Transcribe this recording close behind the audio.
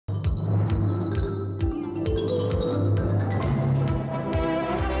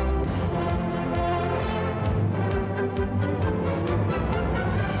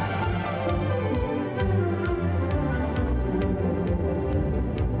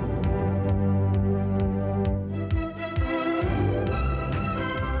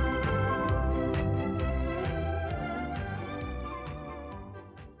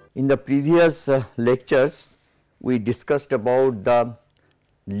In the previous lectures, we discussed about the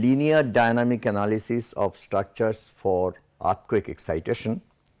linear dynamic analysis of structures for earthquake excitation.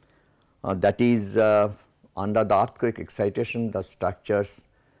 That is, under the earthquake excitation, the structures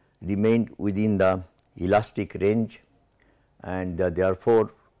remained within the elastic range, and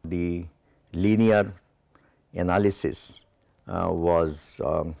therefore, the linear analysis was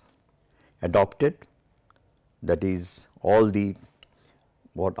adopted. That is, all the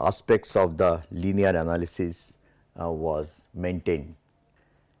what aspects of the linear analysis was maintained.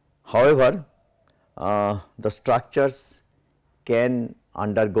 However, the structures can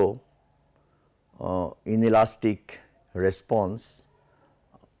undergo inelastic response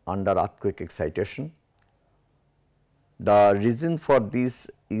under earthquake excitation. The reason for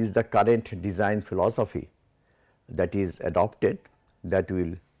this is the current design philosophy that is adopted, that we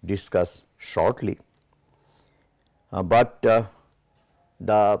will discuss shortly. But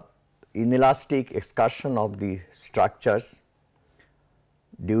the inelastic excursion of the structures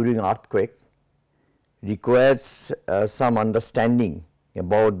during earthquake requires some understanding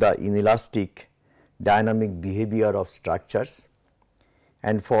about the inelastic dynamic behavior of structures,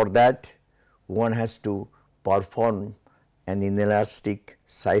 and for that one has to perform an inelastic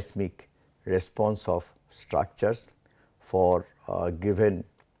seismic response of structures for a given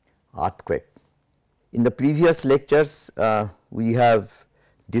earthquake. In the previous lectures, we have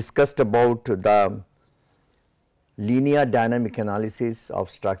discussed about the linear dynamic analysis of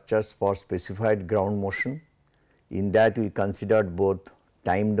structures for specified ground motion. In that, we considered both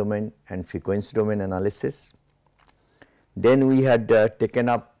time domain and frequency domain analysis. Then we had taken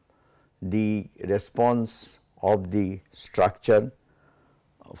up the response of the structure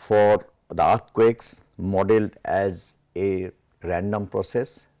for the earthquakes modeled as a random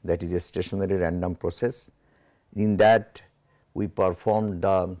process, that is a stationary random process. In that, we performed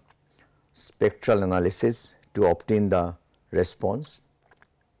the spectral analysis to obtain the response.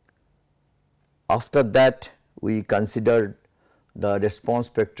 After that, we considered the response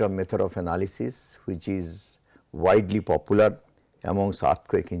spectrum method of analysis, which is widely popular amongst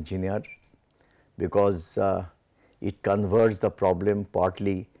earthquake engineers, because it converts the problem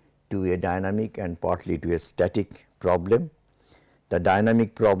partly to a dynamic and partly to a static problem. The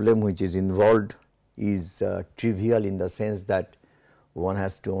dynamic problem which is involved is trivial in the sense that one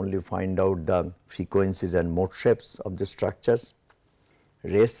has to only find out the frequencies and mode shapes of the structures.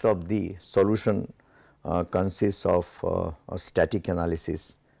 Rest of the solution consists of a static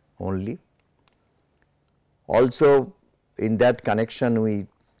analysis only. Also, in that connection, we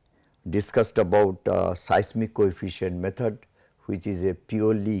discussed about seismic coefficient method, which is a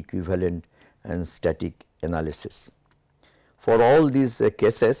purely equivalent and static analysis. For all these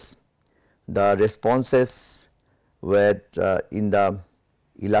cases, the responses were in the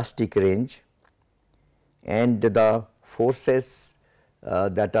elastic range, and the forces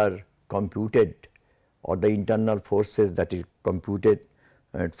that are computed, or the internal forces that is computed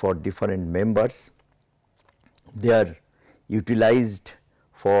for different members, they are utilized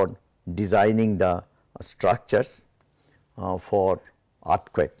for designing the structures for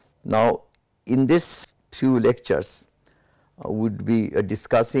earthquake. Now, in this few lectures, would be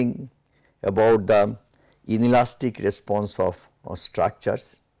discussing about the inelastic response of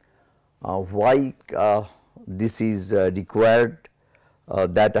structures, why this is required,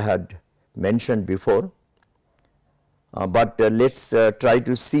 that I had mentioned before, but let us try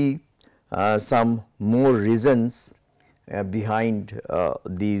to see some more reasons behind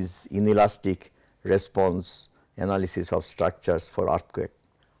these inelastic response analysis of structures for earthquake.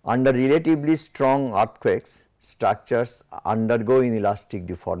 Under relatively strong earthquakes, structures undergo inelastic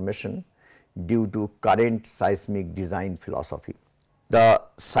deformation due to current seismic design philosophy. The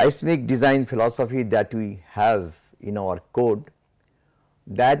seismic design philosophy that we have in our code,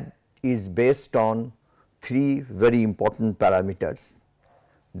 that is based on three very important parameters,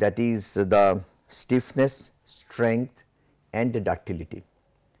 that is the stiffness, strength and ductility.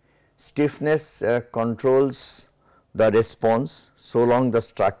 Stiffness controls the response so long the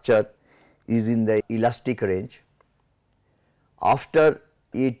structure is in the elastic range. After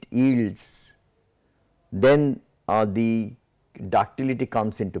it yields, then the ductility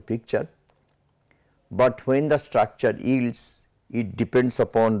comes into picture, but when the structure yields, it depends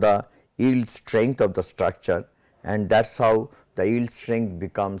upon the yield strength of the structure, and that is how the yield strength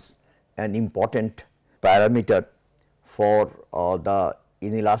becomes an important parameter for the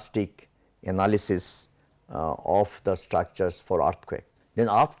inelastic analysis of the structures for earthquake. Then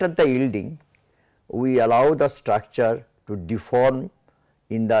after the yielding, we allow the structure to deform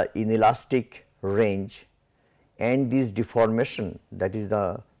in the inelastic range, and this deformation, that is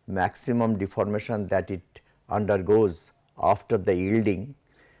the maximum deformation that it undergoes after the yielding,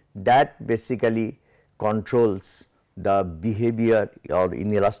 that basically controls the behavior or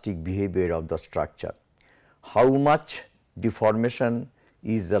inelastic behavior of the structure. How much deformation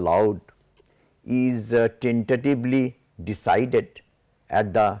is allowed is tentatively decided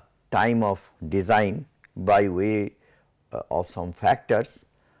at the time of design by way of some factors,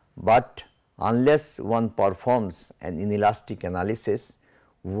 but unless one performs an inelastic analysis,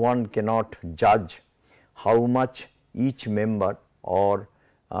 one cannot judge how much each member or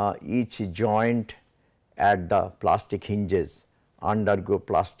each joint at the plastic hinges undergo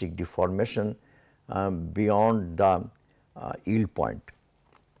plastic deformation beyond the yield point.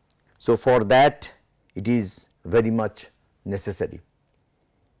 So, for that it is very much necessary.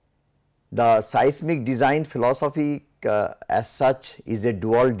 The seismic design philosophy as such is a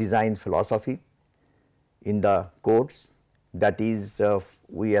dual design philosophy in the codes. That is,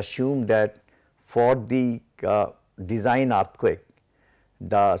 we assume that for the design earthquake,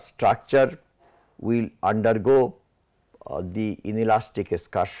 the structure will undergo the inelastic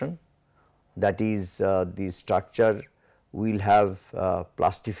excursion, that is the structure will have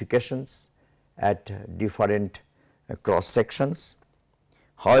plastifications at different cross sections.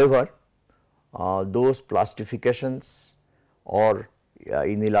 However, those plastifications or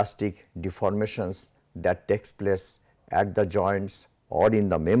inelastic deformations that takes place at the joints or in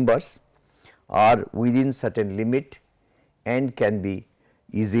the members are within certain limit and can be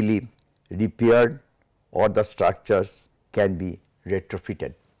easily repaired, or the structures can be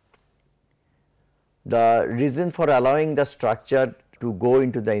retrofitted. The reason for allowing the structure to go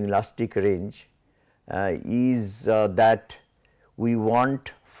into the inelastic range is that we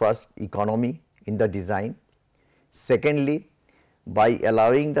want first economy in the design. Secondly, by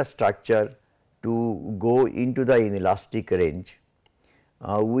allowing the structure to go into the inelastic range,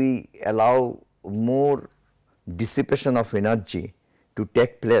 we allow more dissipation of energy to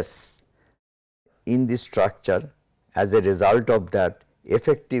take place in the structure. As a result of that,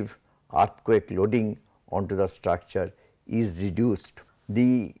 effective earthquake loading onto the structure is reduced.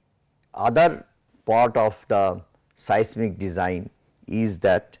 The other part of the seismic design is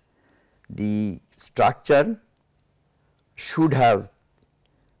that the structure should have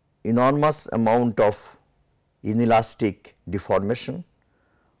enormous amount of inelastic deformation,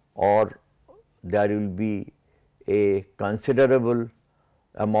 or there will be a considerable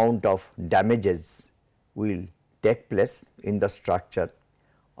amount of damages will take place in the structure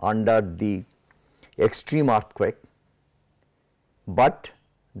under the extreme earthquake, but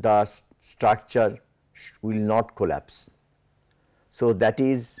the structure will not collapse. So, that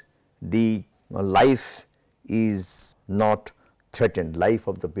is the life is not threatened, life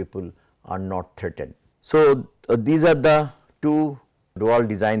of the people are not threatened. So, these are the two dual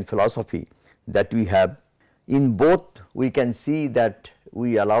design philosophy that we have. In both we can see that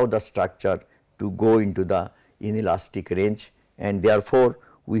we allow the structure to go into the inelastic range, and therefore,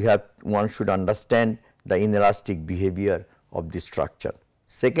 one should understand the inelastic behavior of the structure.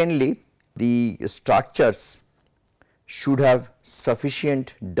 Secondly, the structures should have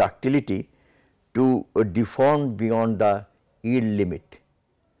sufficient ductility to deform beyond the yield limit.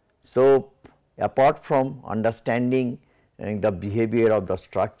 So, apart from understanding the behavior of the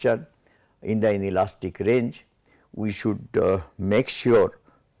structure in the inelastic range, we should make sure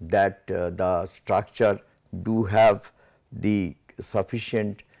that the structure do have the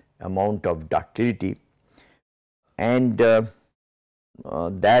sufficient amount of ductility, and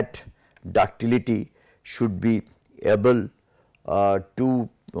that ductility should be able to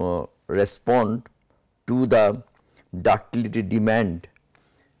respond to the ductility demand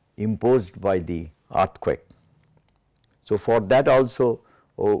imposed by the earthquake. So, for that also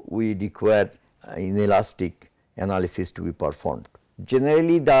we require inelastic analysis to be performed.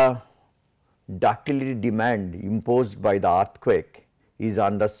 Generally, the ductility demand imposed by the earthquake is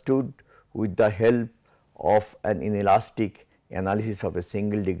understood with the help of an inelastic analysis of a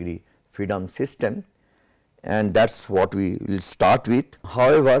single degree freedom system, and that is what we will start with.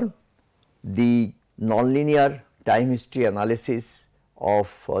 However, the nonlinear time history analysis of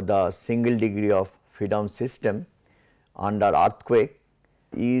the single degree of freedom system under earthquake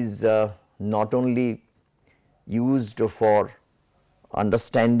is not only used for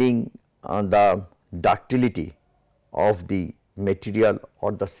understanding the ductility of the material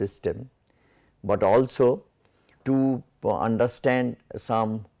or the system, but also to understand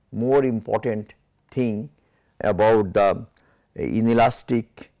some more important thing about the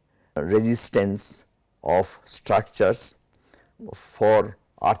inelastic resistance of structures for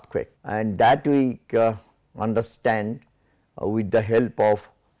earthquake, and that we understand with the help of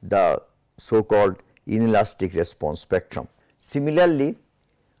the so called inelastic response spectrum. Similarly,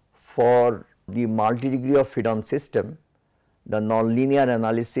 for the multi-degree of freedom system, the nonlinear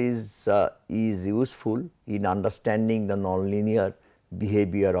analysis is useful in understanding the nonlinear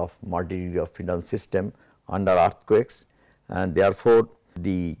behavior of multi-degree of freedom system under earthquakes, and therefore,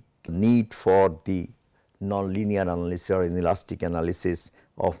 the need for the nonlinear analysis or inelastic analysis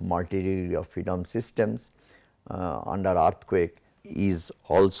of multi-degree of freedom systems under earthquake is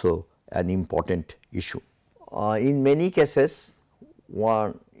also an important issue. In many cases,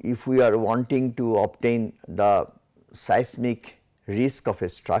 if we are wanting to obtain the seismic risk of a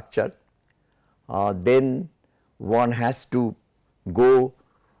structure, then one has to go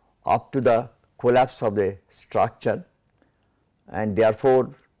up to the collapse of the structure, and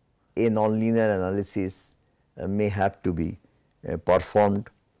therefore, a nonlinear analysis may have to be performed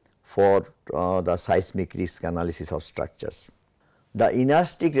for the seismic risk analysis of structures. The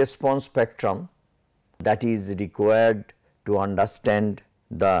inelastic response spectrum that is required to understand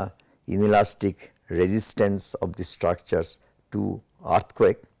the inelastic resistance of the structures to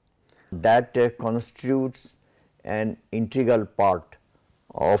earthquake, that constitutes an integral part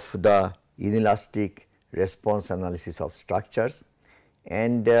of the inelastic response analysis of structures,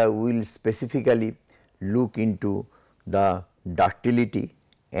 and we will specifically look into the ductility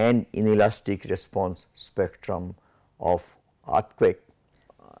and inelastic response spectrum of earthquake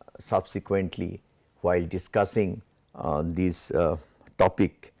subsequently while discussing this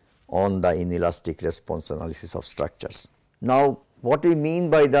topic on the inelastic response analysis of structures. Now, what we mean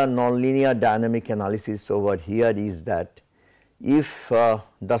by the nonlinear dynamic analysis over here is that if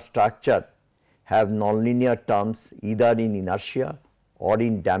the structure have nonlinear terms either in inertia or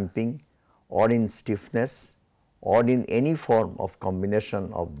in damping or in stiffness or in any form of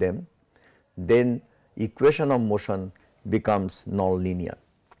combination of them, then equation of motion becomes nonlinear.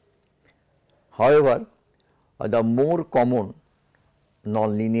 However, the more common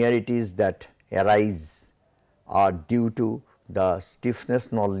nonlinearities that arise are due to the stiffness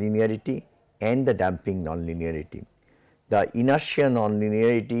nonlinearity and the damping nonlinearity. The inertia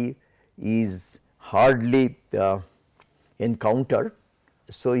nonlinearity is hardly encountered.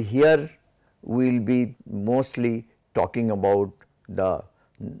 So, here we will be mostly talking about the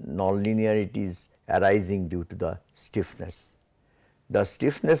nonlinearities arising due to the stiffness. The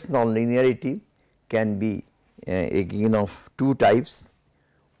stiffness nonlinearity can be again of two types.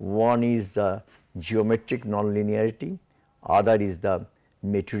 One is the geometric nonlinearity, other is the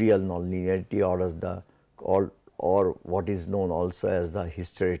material nonlinearity, or as the or what is known also as the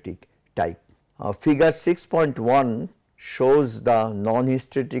hysteretic type. Figure 6.1 shows the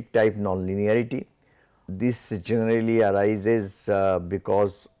non-hysteretic type nonlinearity. This generally arises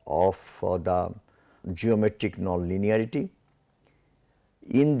because of the geometric nonlinearity.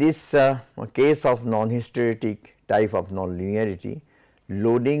 In this case of non-hysteretic type of nonlinearity,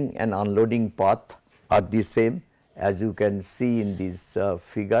 loading and unloading path are the same, as you can see in this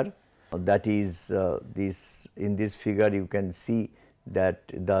figure. That is in this figure you can see that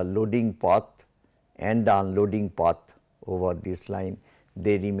the loading path and the unloading path over this line,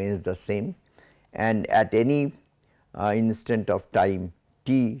 they remains the same, and at any instant of time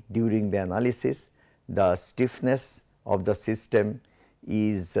t during the analysis, the stiffness of the system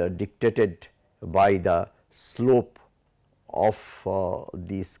is dictated by the slope of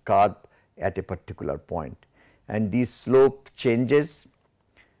this curve at a particular point, and this slope changes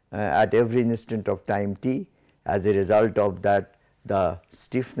at every instant of time t. As a result of that, the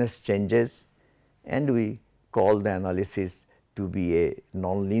stiffness changes, and we call the analysis to be a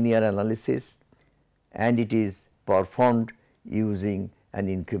nonlinear analysis, and it is performed using an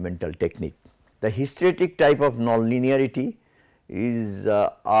incremental technique. The hysteretic type of nonlinearity is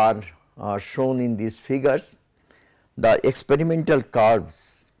are shown in these figures. The experimental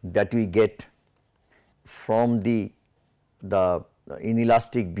curves that we get from the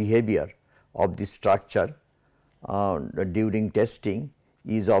inelastic behavior of the structure during testing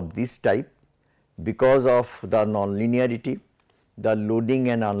is of this type. Because of the nonlinearity, the loading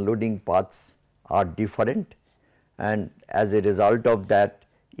and unloading paths are different, and as a result of that,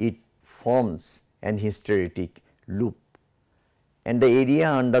 it forms an hysteretic loop, and the area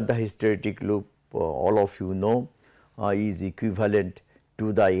under the hysteretic loop, all of you know, is equivalent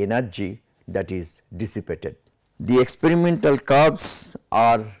to the energy that is dissipated. The experimental curves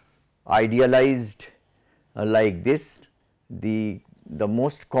are idealized like this. The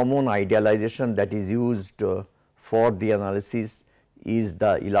most common idealization that is used for the analysis is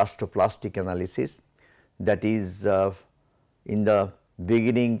the elastoplastic analysis. That is, in the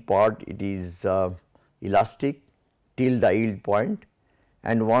beginning part it is elastic till the yield point,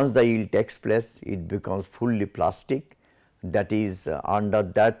 and once the yield takes place it becomes fully plastic, that is under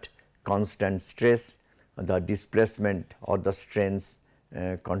that constant stress the displacement or the strains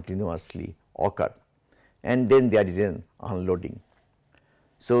continuously occur, and then there is an unloading.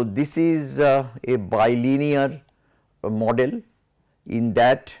 So, this is a bilinear model, in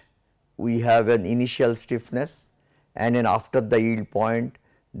that we have an initial stiffness and then after the yield point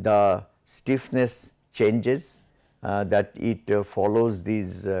the stiffness changes, that it follows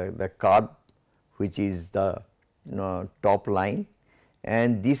these the curve which is the top line,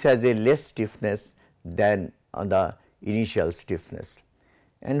 and this has a less stiffness than the initial stiffness.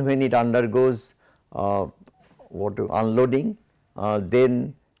 And when it undergoes unloading,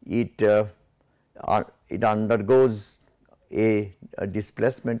 then it undergoes a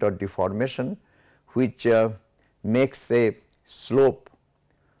displacement or deformation which makes a slope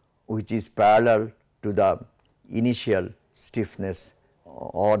which is parallel to the initial stiffness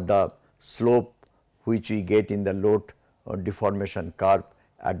or the slope which we get in the load or deformation curve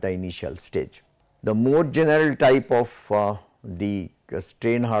at the initial stage. The more general type of the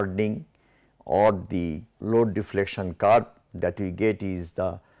strain hardening or the load deflection curve that we get is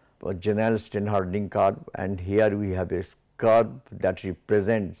the general strain hardening curve, and here we have a curve that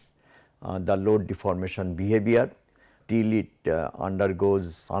represents the load deformation behavior till it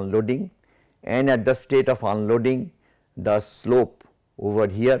undergoes unloading, and at the state of unloading the slope over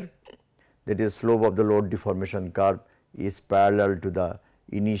here, that is slope of the load deformation curve, is parallel to the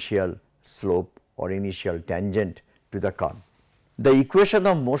initial slope or initial tangent to the curve. The equation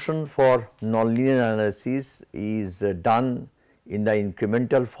of motion for nonlinear analysis is done in the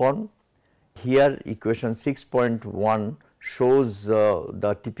incremental form. Here equation 6.1 shows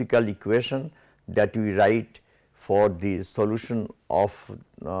the typical equation that we write for the solution of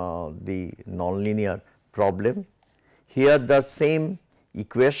the nonlinear problem. Here the same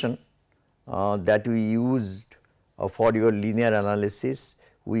equation that we used for your linear analysis,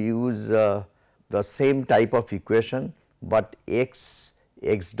 we use the same type of equation, but x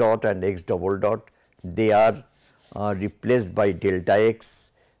dot and x double dot, they are replaced by delta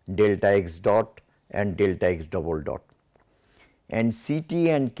x dot and delta x double dot, and Ct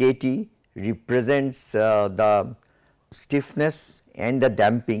and Kt represents the stiffness and the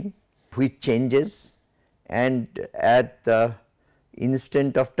damping which changes, and at the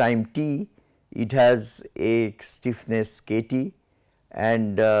instant of time t it has a stiffness Kt,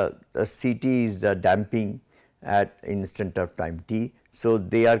 and the Ct is the damping at instant of time t. So,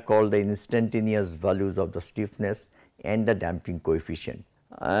 they are called the instantaneous values of the stiffness and the damping coefficient.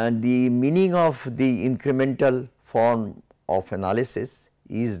 And the meaning of the incremental form of analysis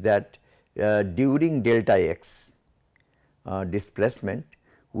is that during delta x displacement,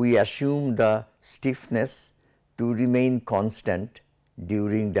 we assume the stiffness to remain constant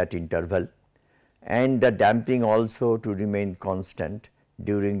during that interval, and the damping also to remain constant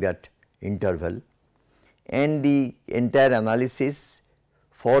during that interval, and the entire analysis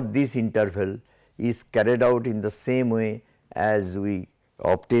for this interval is carried out in the same way as we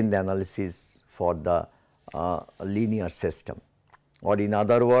obtain the analysis for the linear system, or in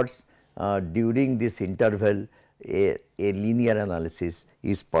other words during this interval a linear analysis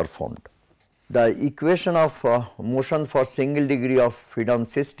is performed. The equation of motion for single degree of freedom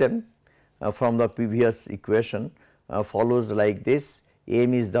system from the previous equation follows like this: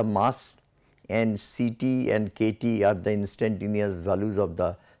 m is the mass and Ct and Kt are the instantaneous values of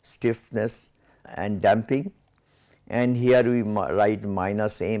the stiffness and damping, and here we write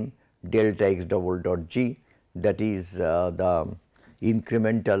minus m delta x double dot g, that is the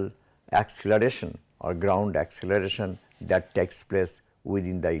incremental acceleration or ground acceleration that takes place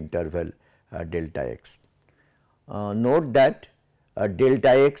within the interval delta x. Note that delta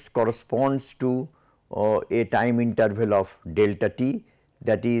x corresponds to a time interval of delta t,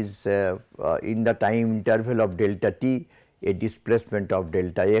 that is in the time interval of delta t a displacement of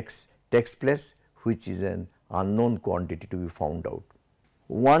delta x takes place, which is an unknown quantity to be found out.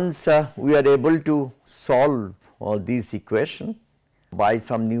 Once we are able to solve this equation by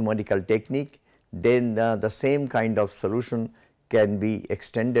some numerical technique, then the same kind of solution can be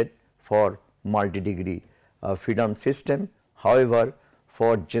extended for multi-degree freedom system. However,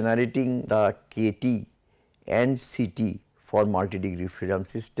 for generating the Kt and Ct for multi-degree freedom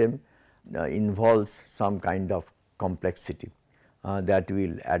system involves some kind of complexity that we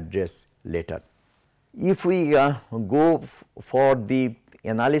will address later. If we go for the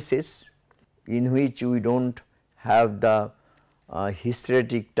analysis in which we do not have the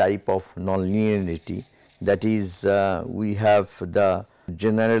hysteretic type of nonlinearity, that is we have the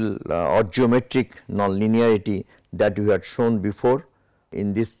general or geometric nonlinearity that we had shown before,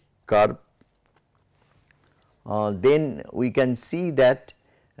 in this curve, then we can see that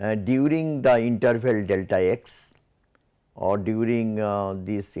during the interval delta x or during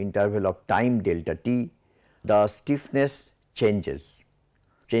this interval of time delta t, the stiffness changes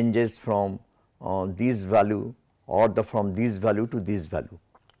from this value or from this value to this value.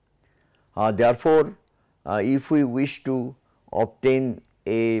 Therefore, if we wish to obtain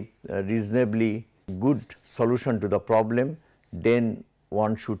a reasonably good solution to the problem, then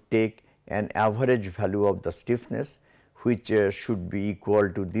one should take an average value of the stiffness, which should be equal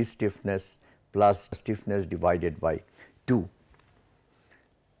to this stiffness plus stiffness divided by 2.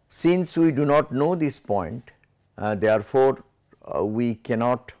 Since we do not know this point, therefore, we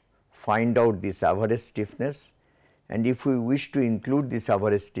cannot find out this average stiffness, and if we wish to include this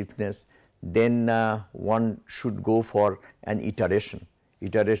average stiffness, then one should go for an iteration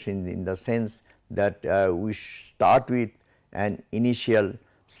in the sense that we start with an initial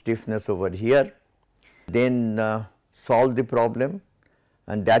stiffness over here, then solve the problem,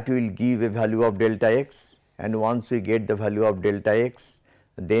 and that will give a value of delta x, and once we get the value of delta x,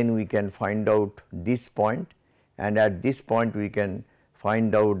 then we can find out this point, and at this point we can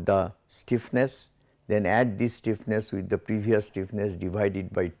find out the stiffness, then add this stiffness with the previous stiffness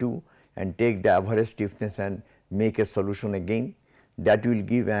divided by 2 and take the average stiffness and make a solution again. That will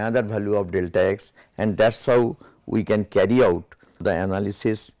give another value of delta x, and that is how we can carry out the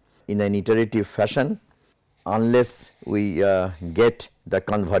analysis in an iterative fashion unless we get the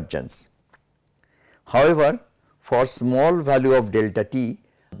convergence. However, for small value of delta t,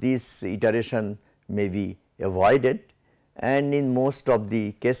 this iteration may be avoided, and in most of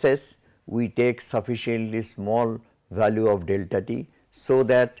the cases we take sufficiently small value of delta t, so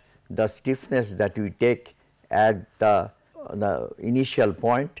that the stiffness that we take at the initial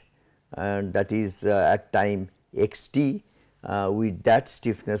point, and that is at time x t, with that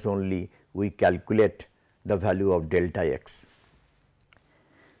stiffness only we calculate the value of delta x.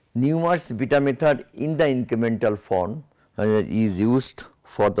 Newmark's beta method in the incremental form is used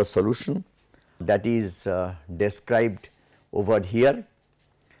for the solution that is described over here.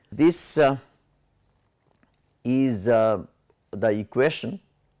 This is the equation,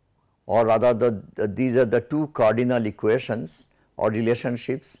 or rather these are the two cardinal equations or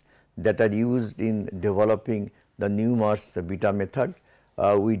relationships that are used in developing the Newmark's beta method.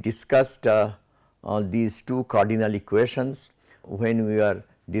 We discussed these two cardinal equations when we are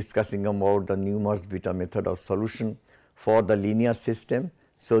discussing about the Newmark's beta method of solution for the linear system.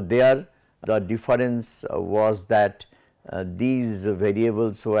 So, there the difference was that these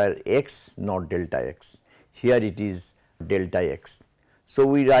variables were x, not delta x. Here it is delta x. So,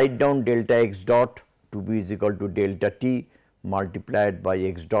 we write down delta x dot to be is equal to delta t multiplied by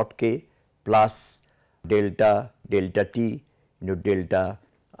x dot k plus delta t into delta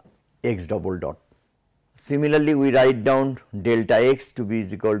x double dot. Similarly, we write down delta x to be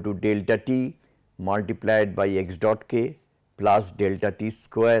is equal to delta t multiplied by x dot k plus delta t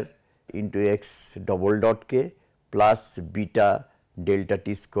square into x double dot k plus beta delta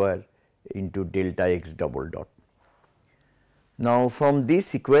t square into delta x double dot. Now, from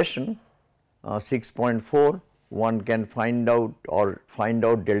this equation 6.4, one can find out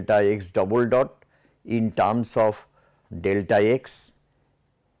delta x double dot in terms of delta x,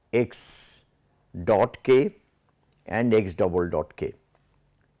 x dot k and x double dot k.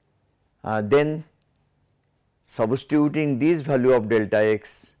 Then substituting this value of delta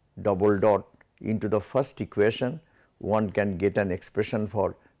x double dot into the first equation, one can get an expression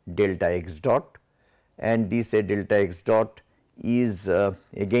for delta x dot, and this delta x dot is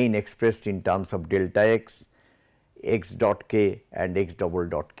again expressed in terms of delta x, x dot k and x double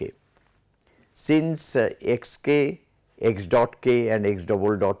dot k. Since x k, x dot k and x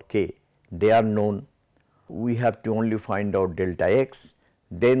double dot k, they are known, we have to only find out delta x.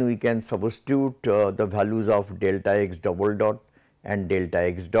 Then we can substitute the values of delta x double dot and delta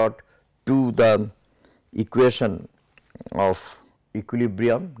x dot to the equation of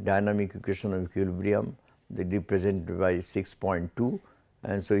equilibrium, dynamic equation of equilibrium, they represented by 6.2,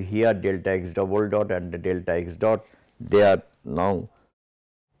 and so here delta x double dot and the delta x dot, they are now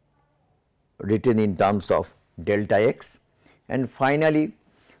written in terms of delta x, and finally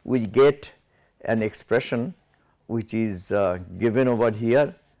we get an expression which is given over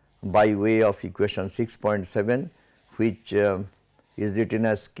here by way of equation 6.7, which is written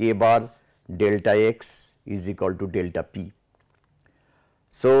as k bar delta x is equal to delta p.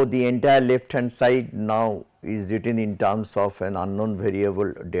 So, the entire left hand side now is written in terms of an unknown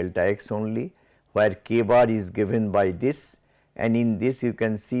variable delta x only, where k bar is given by this, and in this you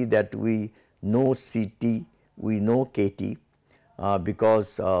can see that we know Ct, we know Kt,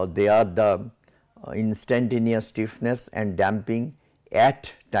 because they are the instantaneous stiffness and damping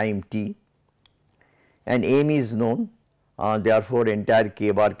at time t, and m is known, therefore, entire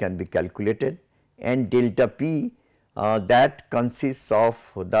k bar can be calculated, and delta p that consists of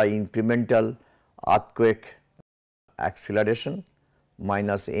the incremental earthquake acceleration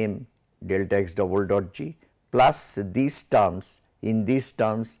minus m delta x double dot g plus these terms. In these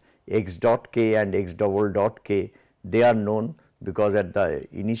terms x dot k and x double dot k, they are known because at the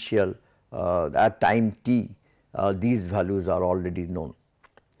initial at time t these values are already known.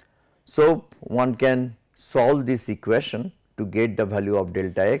 So, one can solve this equation to get the value of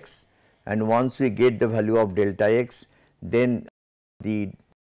delta x, and once we get the value of delta x, then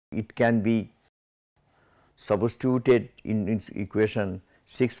it can be substituted in its equation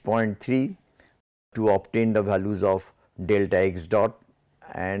 6.3 to obtain the values of delta x dot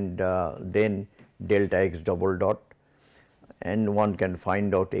and then delta x double dot, and one can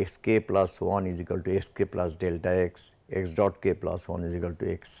find out x k plus 1 is equal to x k plus delta x, x dot k plus 1 is equal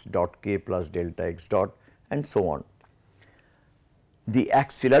to x dot k plus delta x dot, and so on. The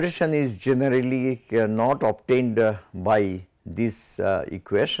acceleration is generally not obtained by this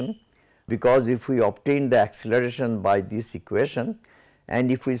equation, because if we obtain the acceleration by this equation and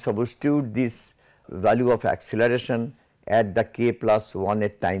if we substitute this value of acceleration at the k plus 1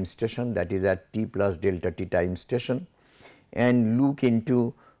 at time station, that is at t plus delta t time station, and look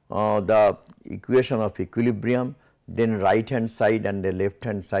into the equation of equilibrium, then right hand side and the left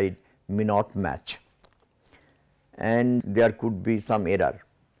hand side may not match and there could be some error.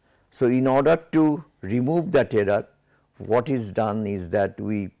 So, in order to remove that error, what is done is that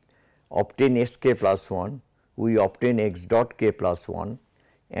we obtain x k plus 1, we obtain x dot k plus 1,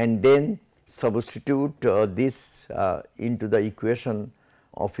 and then substitute this into the equation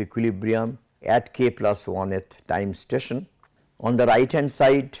of equilibrium at k plus 1 at time station. On the right hand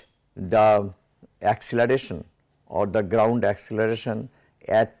side, the acceleration or the ground acceleration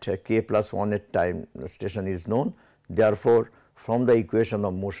at k plus 1 at time station is known. Therefore, from the equation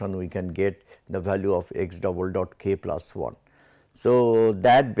of motion we can get the value of x double dot k plus 1. So,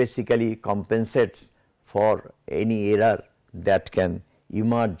 that basically compensates for any error that can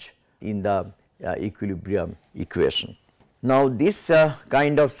emerge in the equilibrium equation. Now, this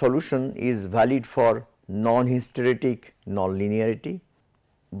kind of solution is valid for non-hysteretic nonlinearity,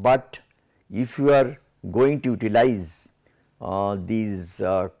 but if you are going to utilize these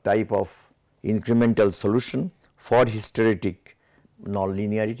type of incremental solution for hysteretic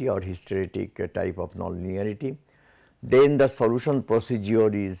nonlinearity or hysteretic type of nonlinearity, then the solution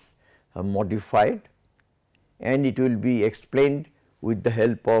procedure is modified and it will be explained with the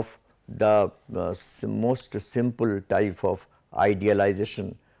help of the most simple type of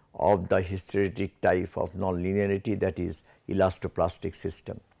idealization of the hysteretic type of nonlinearity, that is elastoplastic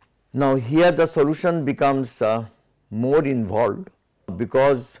system. Now, here the solution becomes more involved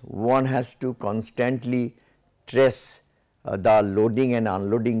because one has to constantly trace the loading and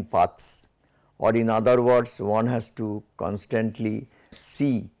unloading paths, or in other words one has to constantly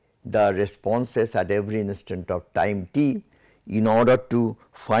see the responses at every instant of time t in order to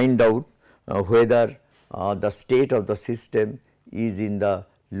find out whether the state of the system is in the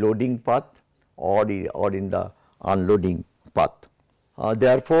loading path or in the unloading path.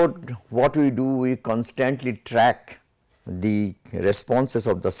 Therefore, what we do, we constantly track the responses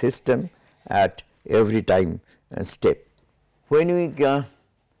of the system at every time step. When we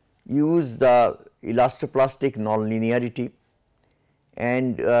use the elastoplastic nonlinearity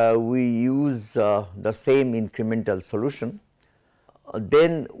and we use the same incremental solution,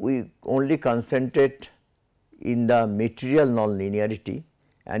 then we only concentrate in the material nonlinearity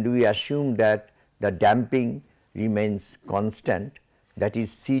and we assume that the damping remains constant, that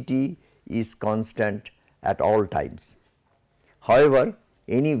is Ct is constant at all times. However,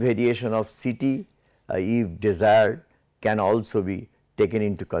 any variation of Ct if desired can also be taken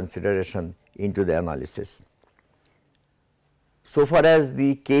into consideration into the analysis. So far as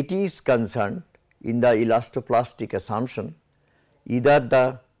the Kt is concerned, in the elastoplastic assumption, either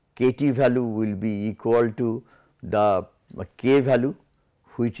the Kt value will be equal to the K value,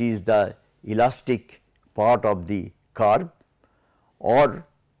 which is the elastic part of the curve, or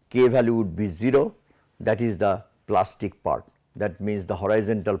K value would be 0, that is the plastic part, that means the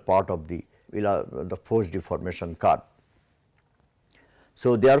horizontal part of the force deformation curve.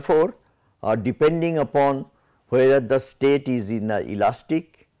 So, therefore, depending upon whether the state is in the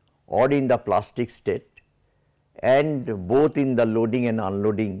elastic or in the plastic state, and both in the loading and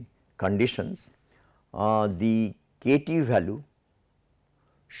unloading conditions, the Kt value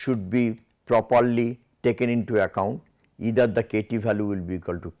should be properly taken into account either the KT value will be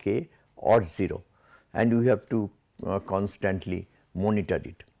equal to K or 0, and we have to constantly monitor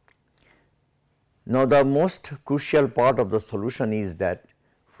it. Now, the most crucial part of the solution is that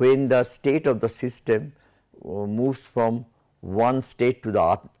when the state of the system moves from one state to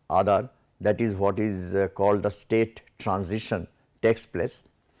the other, that is what is called the state transition takes place.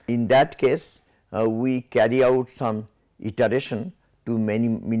 In that case, we carry out some iteration to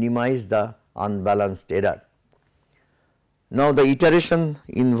minimize the unbalanced error. Now, the iteration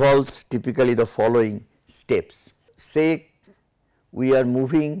involves typically the following steps. Say we are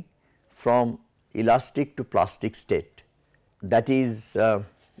moving from elastic to plastic state, that is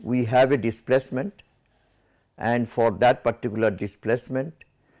we have a displacement, and for that particular displacement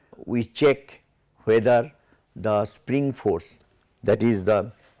we check whether the spring force, that is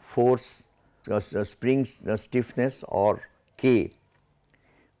the force spring stiffness or K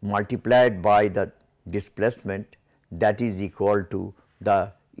multiplied by the displacement, that is equal to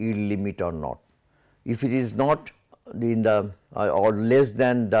the yield limit or not. If it is not in the or less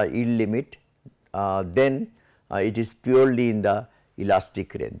than the yield limit, then it is purely in the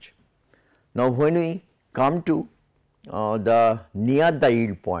elastic range. Now, when we come to the near the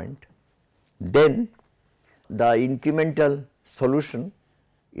yield point, then the incremental solution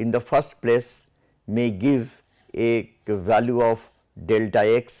in the first place may give a value of delta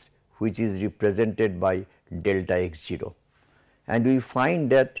x, which is represented by delta x 0, and we find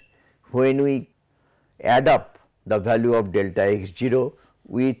that when we add up the value of delta x 0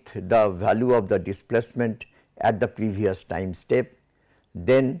 with the value of the displacement at the previous time step,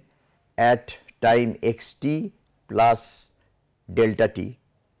 then at time x t plus delta t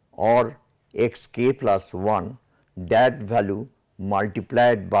or x k plus 1, that value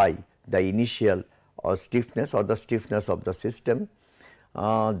multiplied by the initial or stiffness or the stiffness of the system,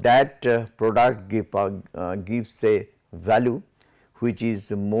 that product gives a value which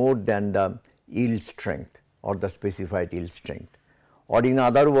is more than the yield strength or the specified yield strength, or in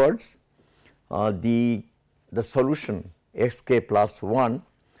other words the solution x k plus 1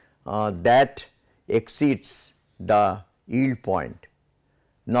 that exceeds the yield point.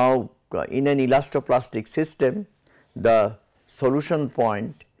 Now, in an elastoplastic system, the solution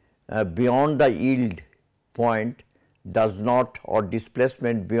point beyond the yield point does not, or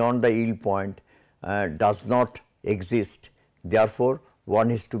displacement beyond the yield point does not exist. Therefore,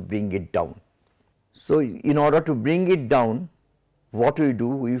 one is to bring it down. So, in order to bring it down, what we do?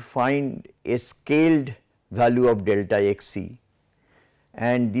 We find a scaled value of delta x c,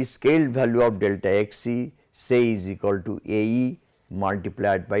 and the scaled value of delta x c say is equal to A e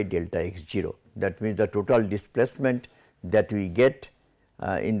multiplied by delta x 0. That means, the total displacement that we get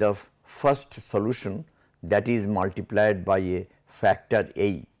in the first solution, that is multiplied by a factor A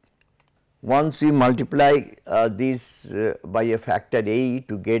e. Once we multiply this by a factor A e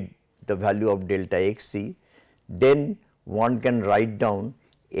to get the value of delta x c, then one can write down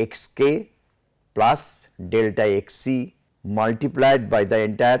x k plus delta x c multiplied by the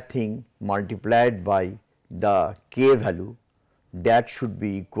entire thing multiplied by the k value, that should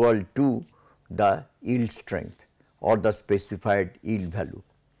be equal to the yield strength or the specified yield value.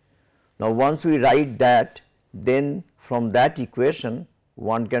 Now, once we write that, then from that equation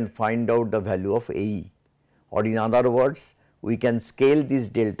one can find out the value of A e, or in other words we can scale this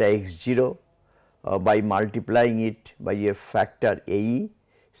delta x 0 by multiplying it by a factor A e,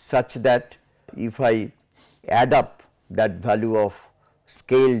 such that if I add up that value of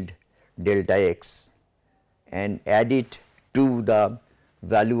scaled delta x and add it to the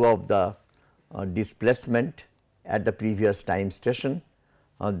value of the displacement at the previous time station,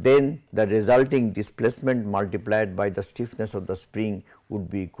 then the resulting displacement multiplied by the stiffness of the spring would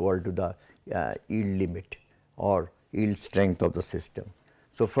be equal to the yield limit or yield strength of the system.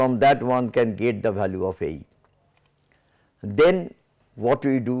 So, from that one can get the value of A e. Then what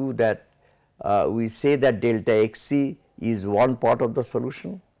we do, that we say that delta x c is one part of the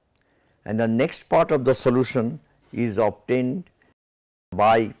solution, and the next part of the solution is obtained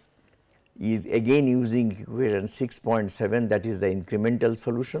by is again using equation 6.7, that is the incremental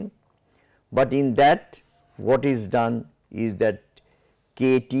solution. But in that what is done is that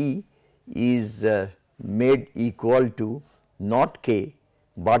k t is made equal to not k,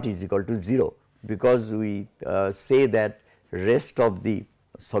 but is equal to 0, because we say that rest of the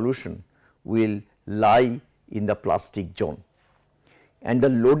solution will lie in the plastic zone, and the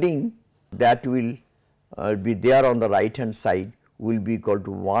loading that will be there on the right hand side will be equal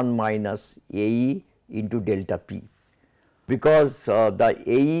to 1 minus A e into delta p, because the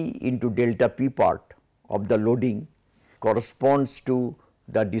A e into delta p part of the loading corresponds to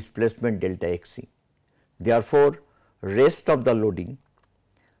the displacement delta x c. Therefore, rest of the loading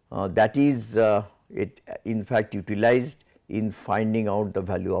that is it in fact utilized in finding out the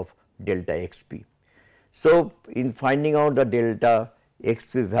value of delta xp. So, in finding out the delta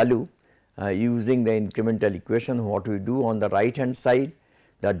xp value using the incremental equation, what we do on the right hand side,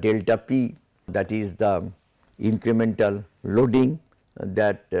 the delta p, that is the incremental loading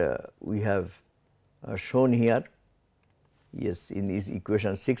that we have shown here. Yes, in this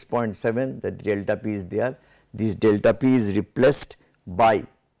equation 6.7, the delta p is there. This delta p is replaced by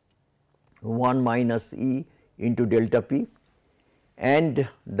 1 minus E into delta p, and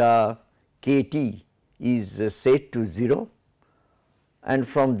the kT is set to 0, and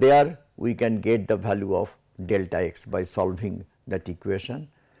from there we can get the value of delta x by solving that equation.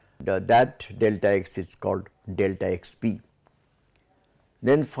 That delta x is called delta xp.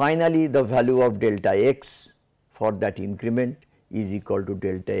 Then finally, the value of delta x for that increment is equal to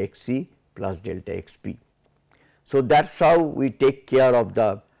delta xc plus delta xp. So, that is how we take care of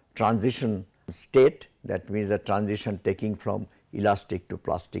the transition state, that means the transition taking from elastic to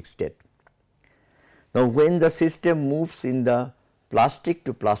plastic state. Now, when the system moves in the plastic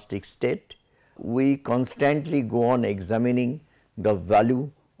to plastic state, we constantly go on examining the value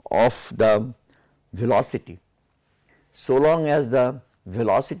of the velocity. So long as the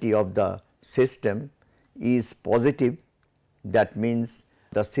velocity of the system is positive, that means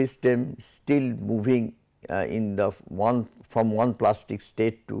the system still moving in the from one plastic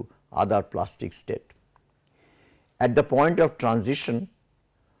state to other plastic state. At the point of transition,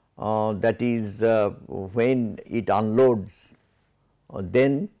 that is when it unloads,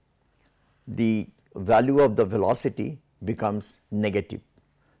 then the value of the velocity becomes negative.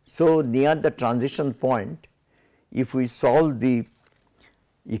 So, near the transition point, if we solve the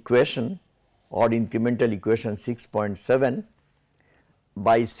equation or incremental equation 6.7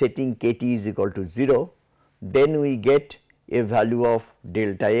 by setting kT is equal to 0, then we get a value of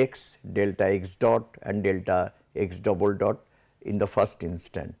delta x dot and delta x double dot in the first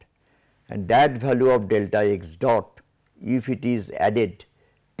instant, and that value of delta x dot, if it is added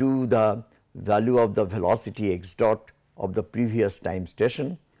to the value of the velocity x dot of the previous time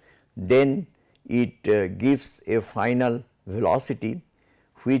station, then it gives a final velocity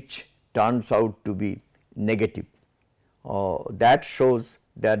which turns out to be negative. That shows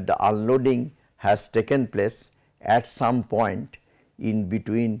that the unloading has taken place at some point in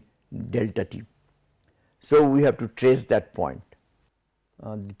between delta t. So, we have to trace that point.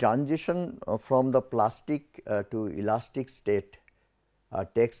 The transition from the plastic to elastic state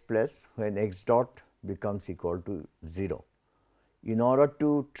takes place when x dot becomes equal to 0. In order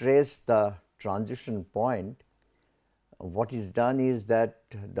to trace the transition point, what is done is that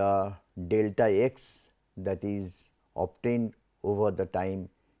the delta x, that is obtained over the time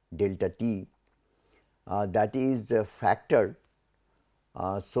delta t, that is factored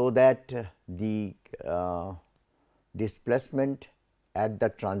so that the displacement at the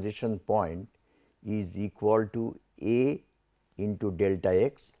transition point is equal to A into delta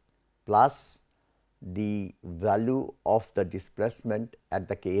x plus the value of the displacement at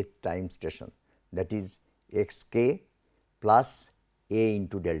the kth time station, that is x k plus A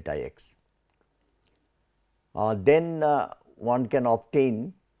into delta x. Then one can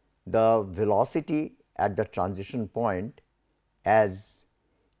obtain the velocity at the transition point as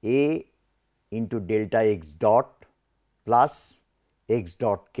A into delta x dot plus x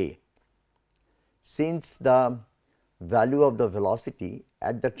dot k. Since the value of the velocity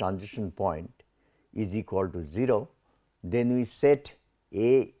at the transition point is equal to 0, then we set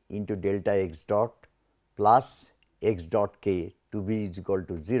A into delta x dot plus x dot k to be equal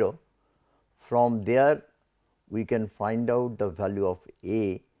to 0. From there we can find out the value of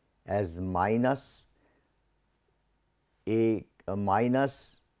A as minus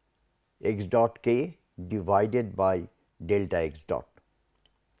x dot k divided by delta x dot.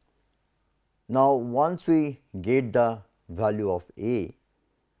 Now, once we get the value of A,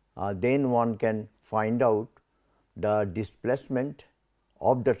 then one can find out the displacement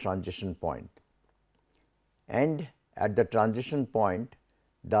of the transition point, and at the transition point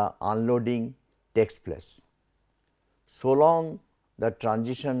the unloading takes place. So long the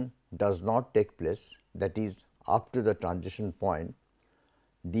transition does not take place, that is up to the transition point,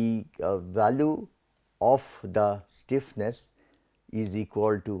 the value of the stiffness is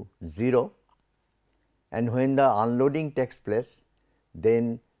equal to 0, and when the unloading takes place,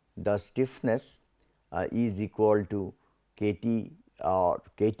 then the stiffness is equal to kT, or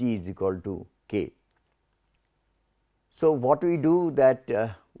kT is equal to k. So, what we do that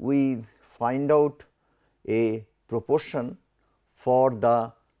we find out a proportion for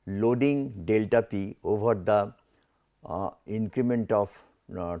the loading delta p over the increment of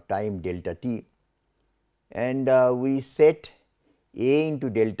time delta t, and we set A into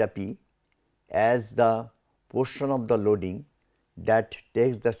delta p as the portion of the loading that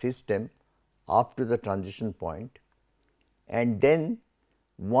takes the system up to the transition point, and then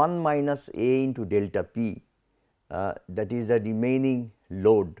 1 minus A into delta p, that is the remaining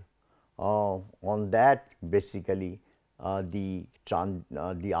load. On that basically the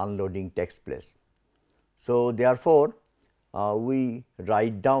unloading takes place. So, therefore, we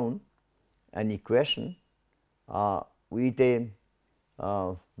write down an equation with a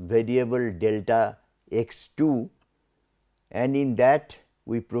variable delta x 2, and in that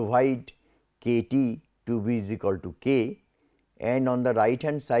we provide k t to be is equal to k, and on the right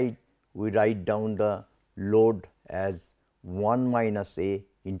hand side we write down the load as 1 minus A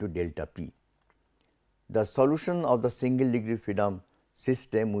into delta p. The solution of the single degree freedom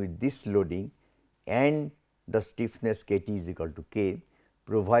system with this loading and the stiffness k t is equal to k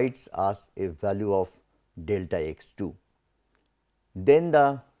provides us a value of delta x 2. Then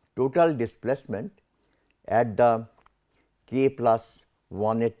the total displacement at the k plus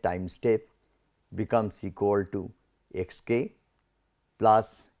 1/8 time step becomes equal to x k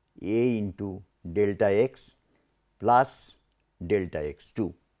plus A into delta x plus delta x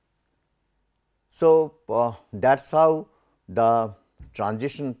 2. So, that is how the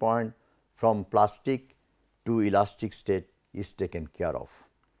transition point from plastic to elastic state is taken care of.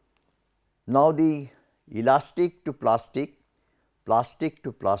 Now, the elastic to plastic, plastic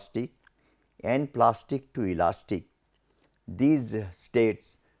to plastic and plastic to elastic, these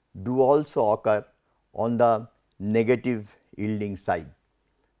states do also occur on the negative yielding side.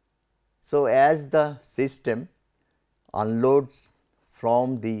 So, as the system unloads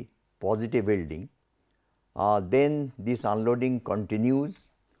from the positive yielding, then this unloading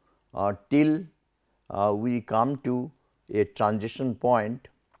continues till we come to a transition point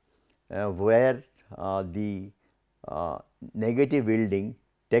where the negative yielding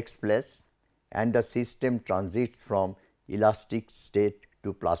takes place and the system transits from elastic state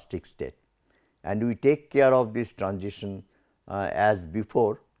to plastic state, and we take care of this transition as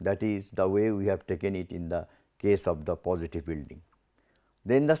before, that is the way we have taken it in the case of the positive yielding.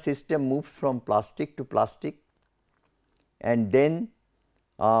 Then the system moves from plastic to plastic, and then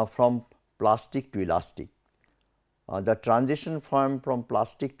from plastic to elastic. The transition from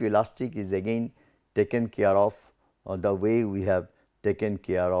plastic to elastic is again taken care of the way we have taken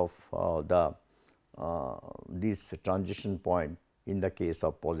care of this transition point in the case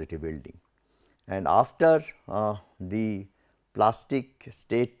of positive yielding. And after the plastic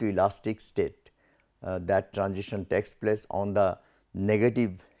state to elastic state, that transition takes place on the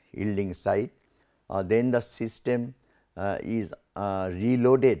negative yielding side, then the system is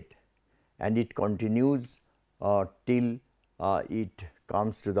reloaded and it continues till it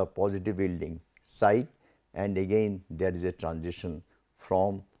comes to the positive yielding side, and again there is a transition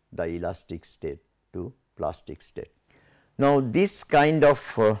from the elastic state to plastic state. Now, this kind of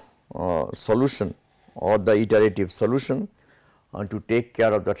solution or the iterative solution to take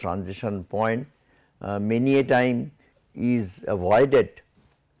care of the transition point many a time is avoided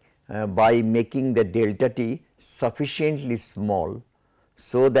by making the delta t sufficiently small,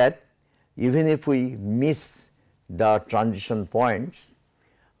 so that even if we miss the transition points,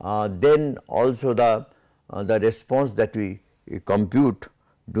 then also the response that we compute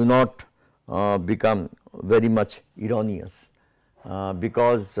do not become very much erroneous,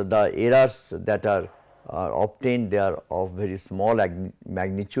 because the errors that are obtained, they are of very small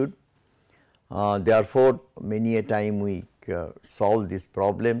magnitude. Therefore, many a time we solve this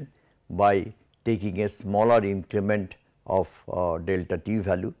problem by taking a smaller increment of delta t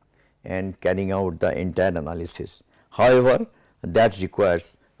value and carrying out the entire analysis. However, that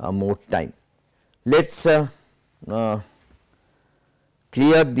requires more time. Let us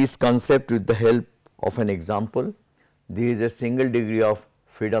clear this concept with the help of an example. This is a single degree of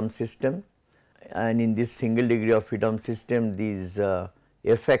freedom system, and in this single degree of freedom system, these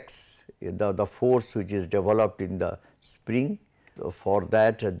effects, the force which is developed in the spring, for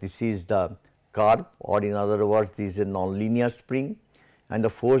that this is the curve, or in other words this is a nonlinear spring, and the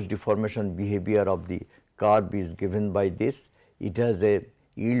force deformation behavior of the curve is given by this. It has a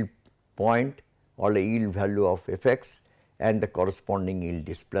yield point or a yield value of Fx and the corresponding yield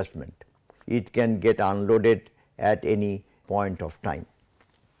displacement. It can get unloaded at any point of time,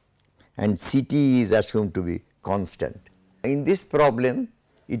 and Ct is assumed to be constant. In this problem,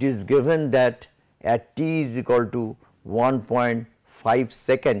 it is given that at t is equal to 1.5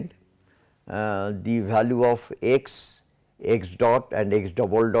 second, the value of x, x dot and x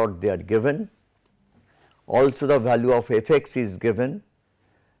double dot, they are given. Also the value of Fx is given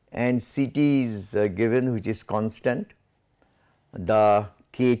and Ct is given, which is constant. The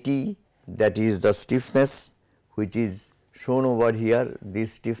Kt, that is the stiffness, which is shown over here,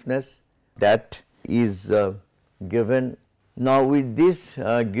 this stiffness, that is given. Now with these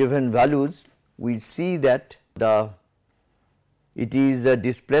given values, we see that it is a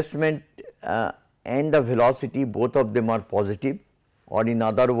displacement and the velocity, both of them are positive, or in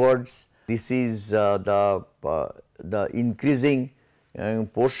other words, this is the increasing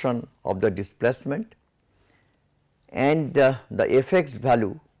portion of the displacement, and the Fx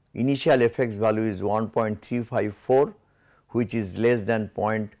value, initial Fx value is 1.354, which is less than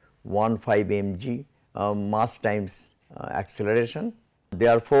 0.15 mg mass times acceleration.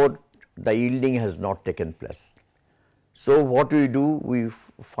 Therefore, the yielding has not taken place. So, what we do, we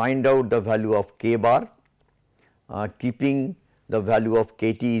find out the value of k bar, keeping the value of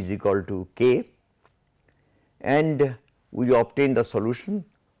Kt is equal to k, and we obtain the solution.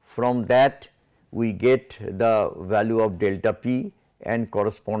 From that we get the value of delta p and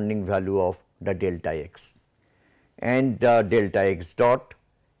corresponding value of the delta x and delta x dot,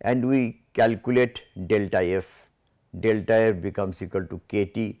 and we calculate delta f. Delta f becomes equal to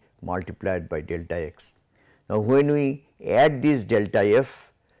Kt multiplied by delta x. Now, when we add this delta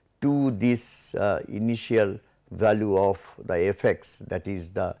f to this initial value of the Fx, that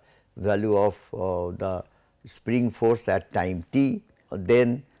is the value of the spring force at time t,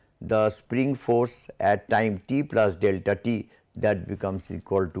 then the spring force at time t plus delta t, that becomes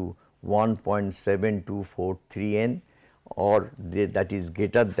equal to 1.7243 n, or that is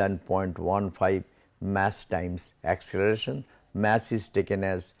greater than 0.15 mass times acceleration. Mass is taken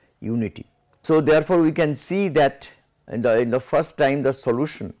as unity. So, therefore, we can see that in the first time the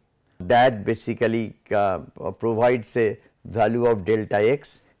solution that basically provides a value of delta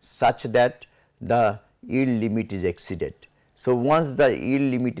x such that the yield limit is exceeded. So, once the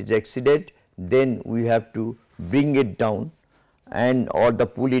yield limit is exceeded, then we have to bring it down and or the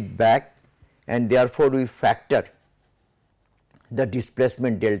pull it back, and therefore, we factor the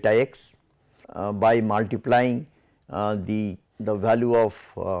displacement delta x by multiplying the value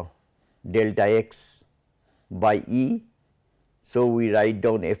of delta x by E. So, we write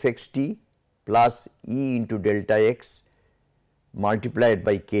down Fxt plus E into delta x multiplied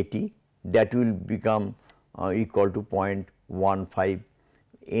by Kt, that will become equal to 0.15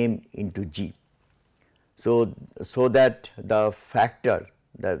 m into g. So, that the factor,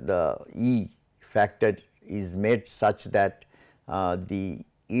 that the E factor is made such that the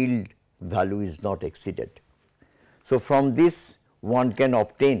yield value is not exceeded. So, from this one can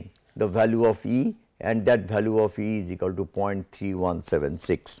obtain the value of E, and that value of E is equal to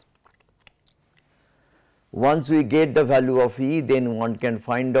 0.3176. Once we get the value of E, then one can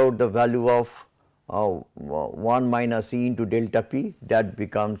find out the value of 1 minus E into delta p, that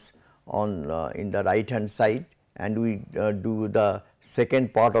becomes on in the right hand side, and we do the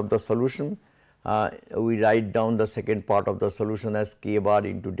second part of the solution. We write down the second part of the solution as k bar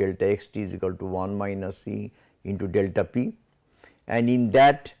into delta xt is equal to 1 minus E into delta p, and in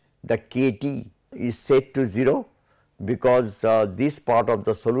that the Kt is set to 0, because this part of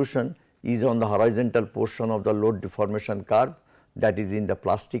the solution is on the horizontal portion of the load deformation curve, that is in the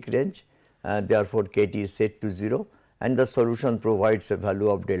plastic range, therefore, Kt is set to 0, and the solution provides a value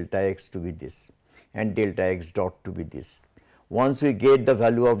of delta x to be this and delta x dot to be this. Once we get the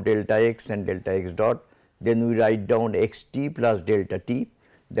value of delta x and delta x dot, then we write down xt plus delta t,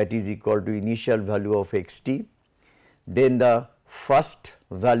 that is equal to initial value of xt, then the first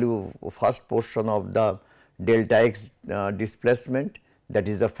value, first portion of the delta x displacement, that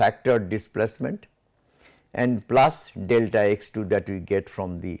is a factored displacement, and plus delta x2 that we get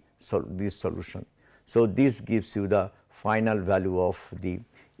from this solution. So, this gives you the final value of the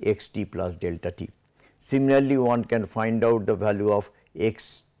xt plus delta t. Similarly, one can find out the value of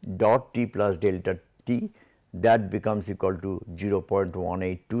x dot t plus delta t, that becomes equal to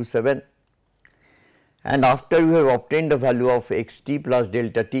 0.1827, and after we have obtained the value of xt plus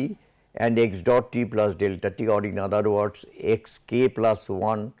delta t and x dot t plus delta t, or in other words x k plus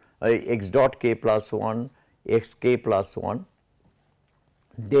 1, x dot k plus 1, x k plus 1,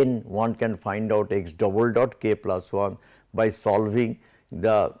 then one can find out x double dot k plus 1 by solving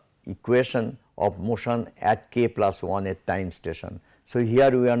the equation of motion at k plus 1 at time station. So,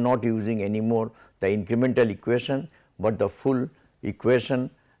 here we are not using anymore the incremental equation, but the full equation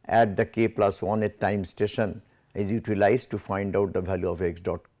at the k plus 1 at time station is utilized to find out the value of x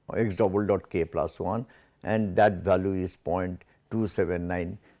double dot k plus 1, and that value is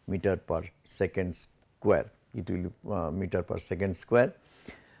 0.279 meter per second square. It will meter per second square.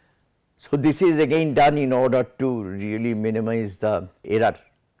 So, this is again done in order to really minimize the error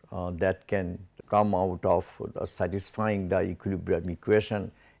that can come out of satisfying the equilibrium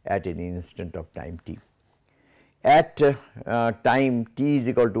equation at an instant of time t. At time t is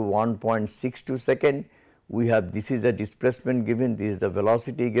equal to 1.62 second, we have, this is the displacement given, this is the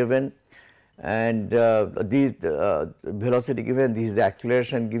velocity given, and this velocity given, this is the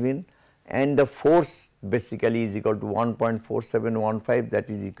acceleration given, and the force basically is equal to 1.4715, that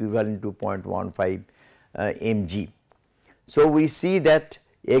is equivalent to 0.15 mg. So, we see that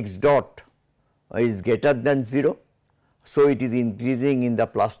x dot is greater than 0. So, it is increasing in the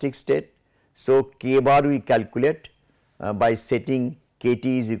plastic state. So, k bar we calculate by setting k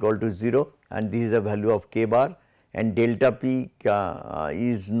t is equal to 0, and this is the value of k bar, and delta p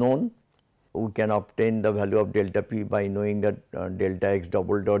is known. We can obtain the value of delta p by knowing that delta x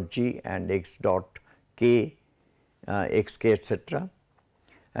double dot g and x dot k, x k, etc.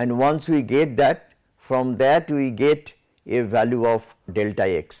 And once we get that, from that we get a value of delta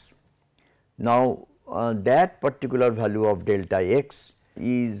x. Now, that particular value of delta x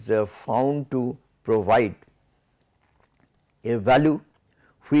is found to provide a value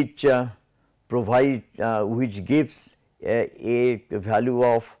which which gives a value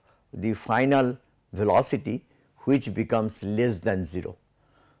of the final velocity which becomes less than 0.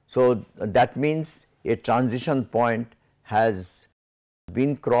 So, that means a transition point has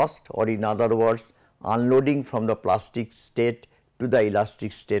been crossed, or in other words, unloading from the plastic state to the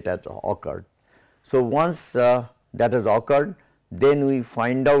elastic state has occurred. So, once that has occurred, then we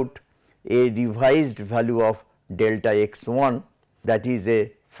find out a revised value of delta x1, that is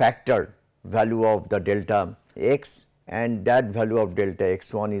a factored value of the delta x, and that value of delta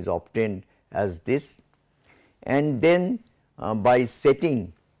x1 is obtained as this. And then by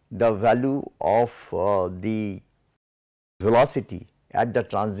setting the value of the velocity at the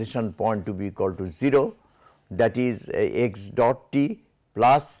transition point to be equal to 0, that is x dot t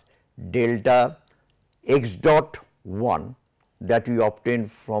plus delta x dot 1 that we obtain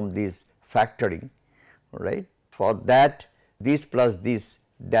from this factoring, right. For that, this plus this,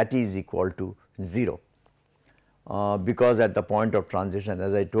 that is equal to 0. Because at the point of transition,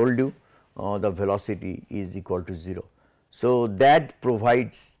 as I told you, the velocity is equal to 0. So, that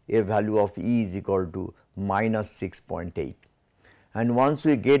provides a value of E is equal to minus 6.8, and once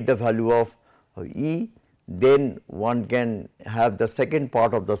we get the value of E, then one can have the second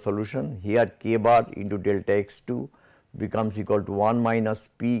part of the solution. Here k bar into delta x2 becomes equal to 1 minus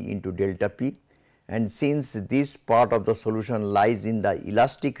p into delta p, and since this part of the solution lies in the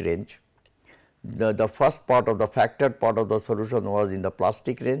elastic range, the first part of the factored part of the solution was in the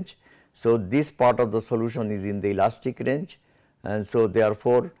plastic range. So, this part of the solution is in the elastic range, and so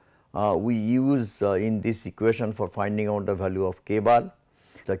therefore, we use in this equation for finding out the value of k bar,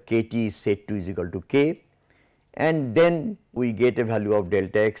 the k t is set to is equal to k, and then we get a value of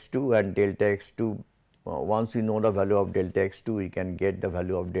delta x2, and delta x2, once we know the value of delta x2, we can get the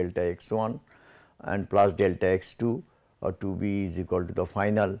value of delta x1 and plus delta x2 to be is equal to the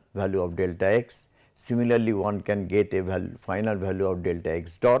final value of delta x. Similarly, one can get a final value of delta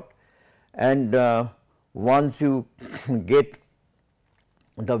x dot, and once you get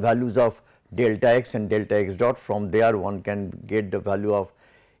the values of delta x and delta x dot, from there one can get the value of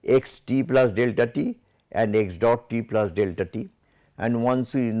x t plus delta t and x dot t plus delta t, and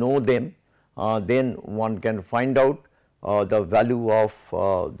once we know them, then one can find out the value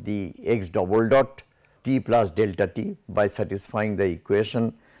of the x double dot t plus delta t by satisfying the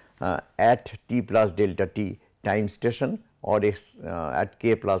equation at t plus delta t time station, or at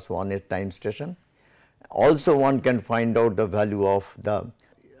k plus 1 at time station. Also, one can find out the value of the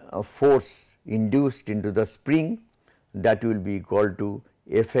force induced into the spring, that will be equal to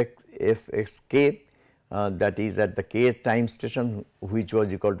fx k, that is at the k time station, which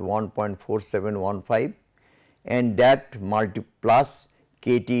was equal to 1.4715, and that plus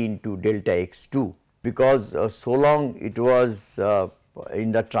k t into delta x 2, because so long it was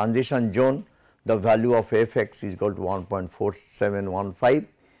in the transition zone, the value of fx is equal to 1.4715,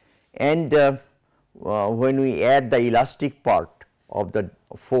 and when we add the elastic part of the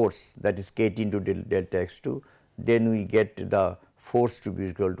force, that is k t into delta x 2, then we get the force to be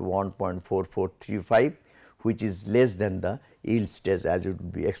equal to 1.4435, which is less than the yield stress as it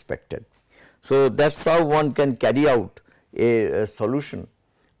would be expected. So, that is how one can carry out a solution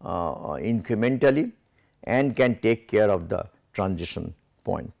incrementally and can take care of the transition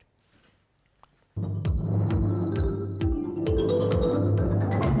point.